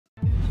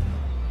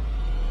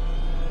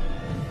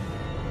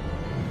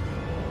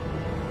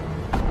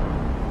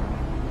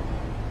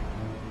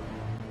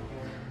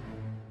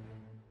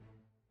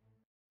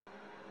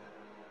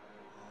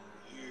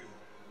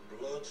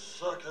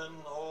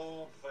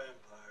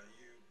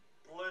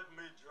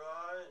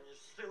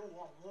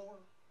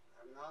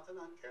an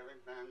uncaring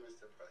man,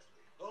 Mr.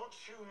 Presley. Don't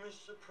you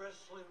Mr.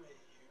 Presley me,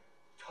 you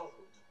toad.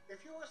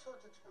 If you are so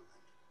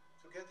determined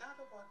to get out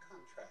of our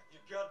contract, You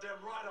goddamn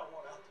right I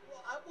want out.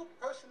 well, I will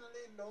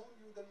personally loan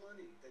you the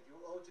money that you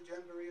owe to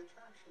Jamboree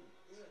Attraction.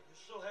 Yeah, you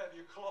still have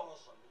your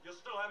claws on me. You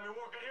still have me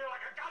working here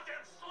like a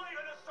goddamn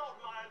slave in a salt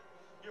mine.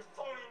 You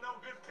phony, no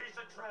good piece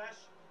of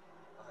trash.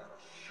 I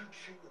gotta shoot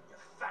you in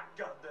your fat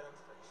goddamn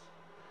face.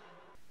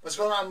 What's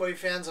going on, movie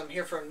fans? I'm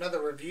here for another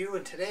review,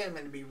 and today I'm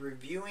going to be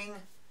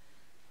reviewing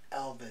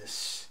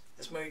Elvis.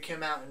 This movie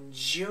came out in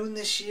June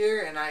this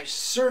year, and I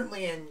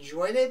certainly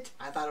enjoyed it.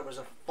 I thought it was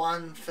a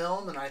fun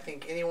film, and I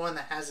think anyone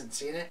that hasn't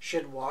seen it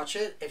should watch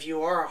it. If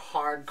you are a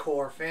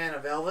hardcore fan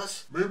of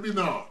Elvis, maybe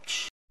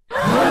not.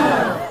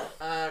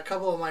 A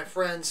couple of my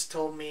friends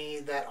told me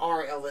that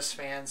are Elvis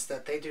fans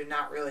that they do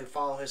not really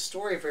follow his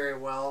story very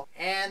well,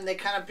 and they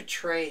kind of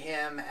portray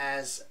him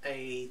as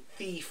a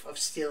thief of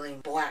stealing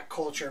black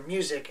culture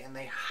music, and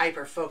they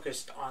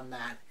hyper-focused on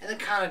that. And they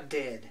kind of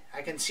did.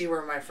 I can see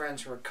where my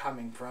friends were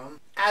coming from.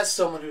 As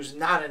someone who's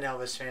not an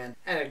Elvis fan,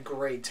 I had a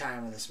great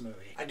time with this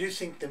movie. I do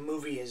think the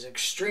movie is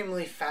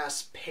extremely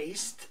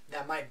fast-paced.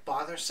 That might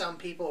bother some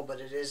people, but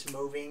it is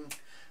moving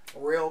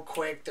real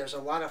quick. There's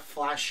a lot of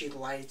flashy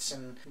lights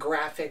and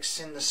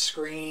graphics in the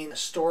screen. The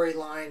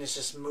storyline is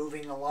just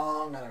moving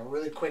along at a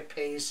really quick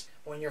pace.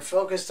 When you're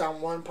focused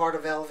on one part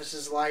of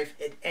Elvis's life,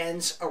 it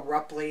ends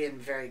abruptly and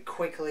very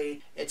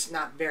quickly. It's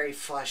not very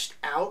fleshed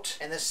out.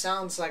 And this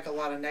sounds like a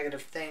lot of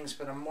negative things,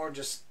 but I'm more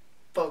just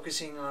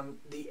focusing on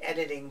the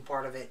editing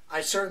part of it.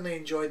 I certainly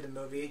enjoyed the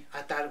movie.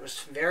 I thought it was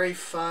very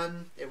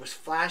fun. It was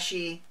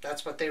flashy.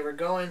 That's what they were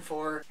going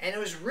for. And it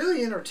was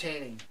really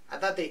entertaining. I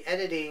thought the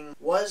editing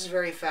was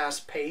very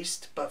fast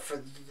paced, but for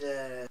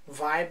the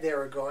vibe they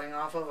were going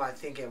off of, I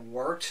think it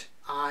worked.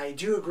 I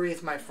do agree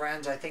with my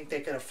friends. I think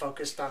they could have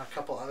focused on a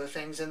couple other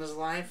things in his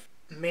life.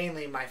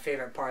 Mainly my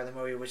favorite part of the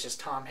movie, which is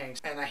Tom Hanks.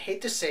 And I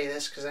hate to say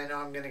this because I know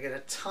I'm going to get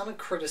a ton of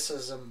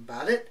criticism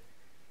about it,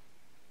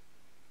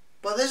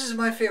 but this is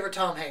my favorite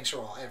Tom Hanks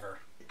role ever.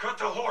 Cut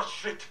the horse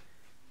shit.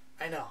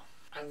 I know.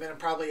 I'm going to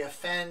probably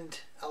offend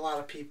a lot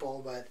of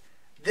people, but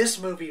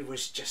this movie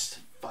was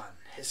just fun.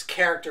 His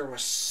character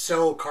was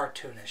so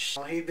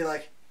cartoonish. He'd be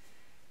like,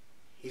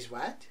 he's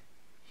what?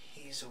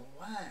 He's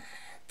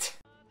what?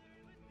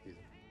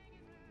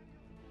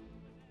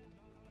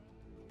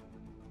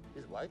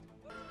 He's white?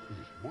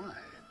 He's white.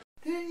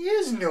 There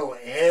is no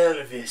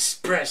Elvis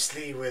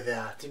Presley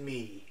without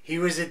me. He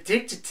was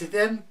addicted to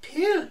them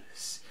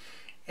pills,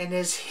 and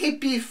his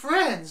hippie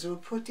friends were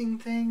putting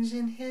things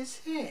in his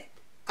head.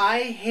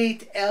 I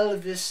hate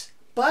Elvis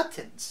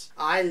buttons.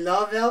 I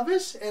love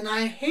Elvis and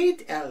I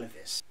hate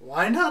Elvis.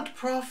 Why not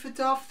profit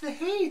off the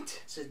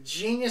hate? It's a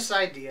genius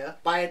idea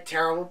by a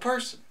terrible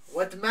person.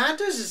 What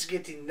matters is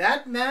getting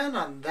that man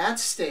on that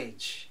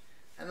stage,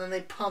 and then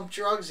they pump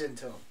drugs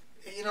into him.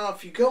 You know,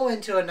 if you go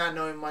into it not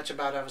knowing much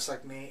about Elvis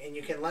like me, and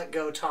you can let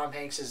go Tom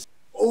Hanks's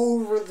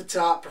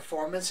over-the-top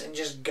performance and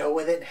just go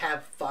with it and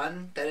have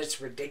fun, that it's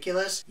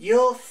ridiculous,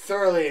 you'll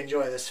thoroughly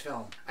enjoy this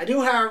film. I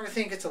do, however,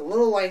 think it's a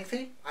little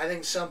lengthy. I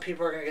think some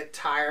people are going to get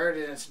tired,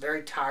 and it's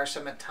very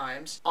tiresome at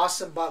times.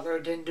 Austin Butler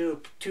didn't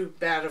do too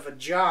bad of a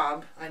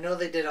job. I know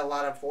they did a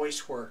lot of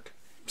voice work.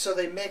 So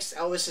they mixed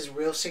Elvis's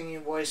real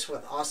singing voice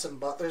with Austin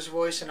Butler's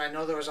voice, and I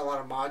know there was a lot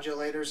of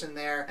modulators in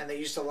there, and they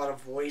used a lot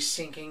of voice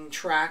syncing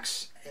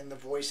tracks in the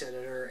voice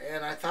editor,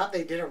 and I thought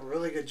they did a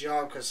really good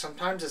job, because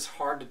sometimes it's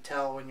hard to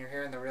tell when you're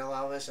hearing the real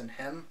Elvis and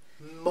him.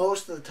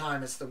 Most of the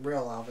time it's the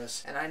real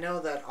Elvis, and I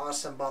know that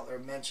Austin Butler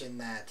mentioned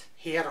that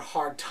he had a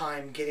hard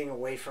time getting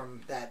away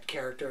from that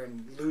character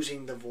and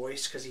losing the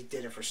voice because he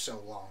did it for so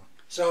long.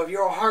 So if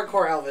you're a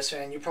hardcore Elvis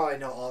fan, you probably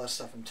know all the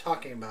stuff I'm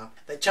talking about.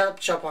 They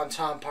touch up on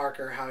Tom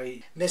Parker, how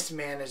he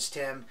mismanaged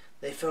him.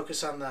 They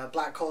focus on the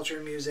black culture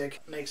music,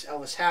 makes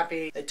Elvis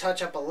happy. They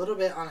touch up a little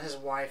bit on his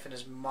wife and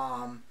his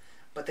mom,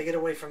 but they get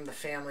away from the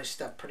family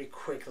stuff pretty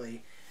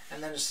quickly.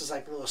 And then it's just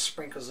like little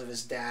sprinkles of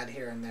his dad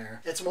here and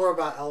there. It's more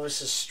about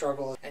Elvis's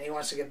struggle, and he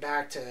wants to get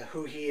back to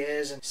who he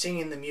is and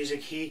singing the music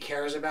he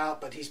cares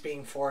about, but he's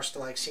being forced to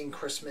like sing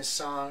Christmas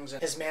songs,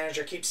 and his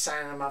manager keeps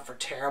signing him up for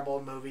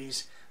terrible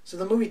movies. So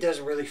the movie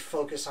does really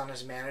focus on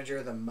his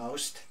manager the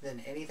most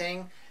than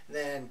anything,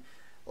 than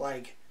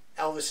like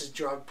Elvis's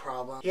drug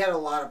problem. He had a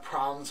lot of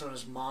problems when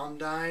his mom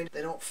died.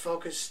 They don't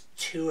focus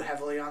too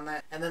heavily on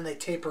that, and then they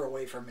taper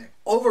away from it.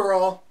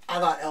 Overall, I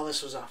thought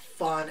Elvis was a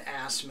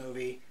fun-ass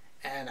movie,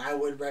 and I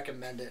would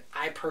recommend it.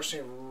 I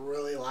personally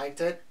really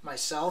liked it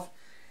myself,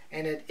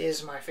 and it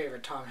is my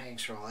favorite Tom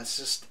Hanks role. It's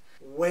just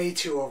way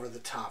too over the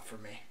top for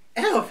me.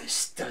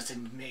 Elvis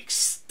doesn't make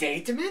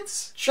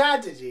statements.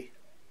 Tragedy.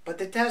 But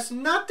it has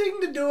nothing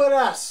to do with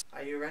us.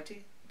 Are you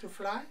ready to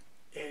fly?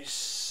 It is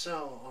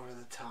so over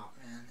the top,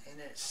 man, and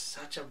it's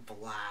such a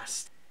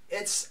blast.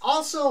 It's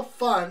also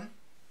fun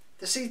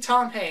to see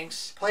Tom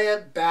Hanks play a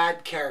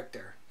bad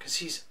character, because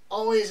he's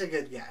always a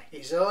good guy.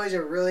 He's always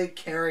a really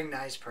caring,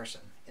 nice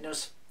person. And it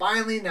was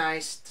finally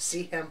nice to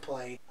see him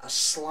play a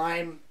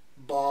slime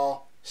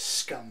ball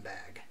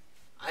scumbag.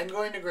 I'm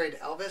going to grade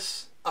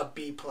Elvis a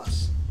B+.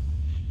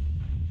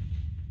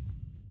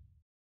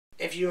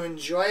 If you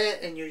enjoy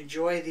it and you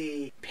enjoy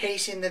the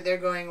pacing that they're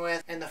going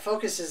with and the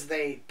focuses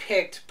they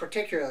picked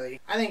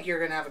particularly, I think you're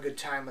going to have a good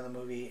time with the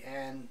movie.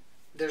 And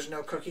there's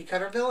no cookie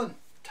cutter villain.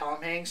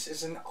 Tom Hanks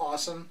is an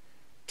awesome,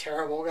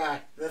 terrible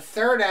guy. The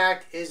third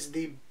act is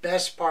the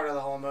best part of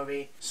the whole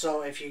movie.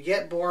 So if you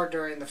get bored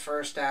during the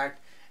first act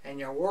and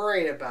you're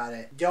worried about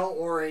it, don't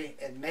worry.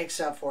 It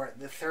makes up for it.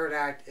 The third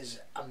act is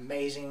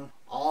amazing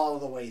all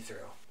the way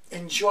through.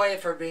 Enjoy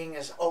it for being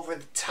as over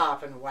the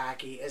top and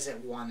wacky as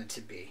it wanted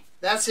to be.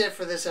 That's it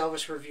for this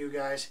Elvis review,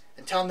 guys.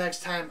 Until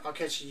next time, I'll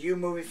catch you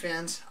movie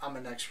fans on my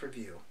next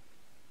review.